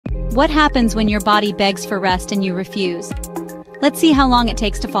What happens when your body begs for rest and you refuse? Let's see how long it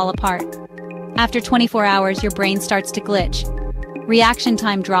takes to fall apart. After 24 hours, your brain starts to glitch. Reaction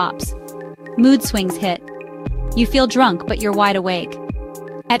time drops. Mood swings hit. You feel drunk, but you're wide awake.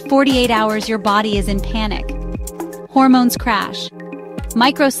 At 48 hours, your body is in panic. Hormones crash.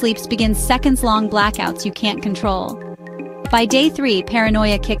 Microsleeps begin seconds-long blackouts you can't control. By day 3,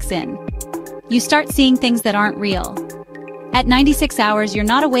 paranoia kicks in. You start seeing things that aren't real. At 96 hours, you're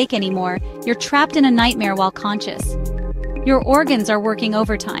not awake anymore, you're trapped in a nightmare while conscious. Your organs are working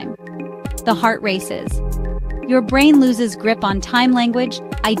overtime. The heart races. Your brain loses grip on time, language,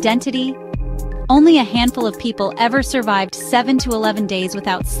 identity. Only a handful of people ever survived 7 to 11 days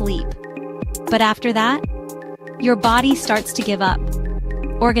without sleep. But after that, your body starts to give up.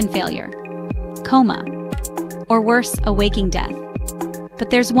 Organ failure, coma, or worse, a waking death.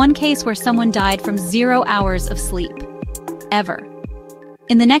 But there's one case where someone died from 0 hours of sleep. Ever.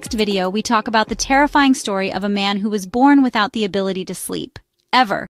 In the next video, we talk about the terrifying story of a man who was born without the ability to sleep. Ever.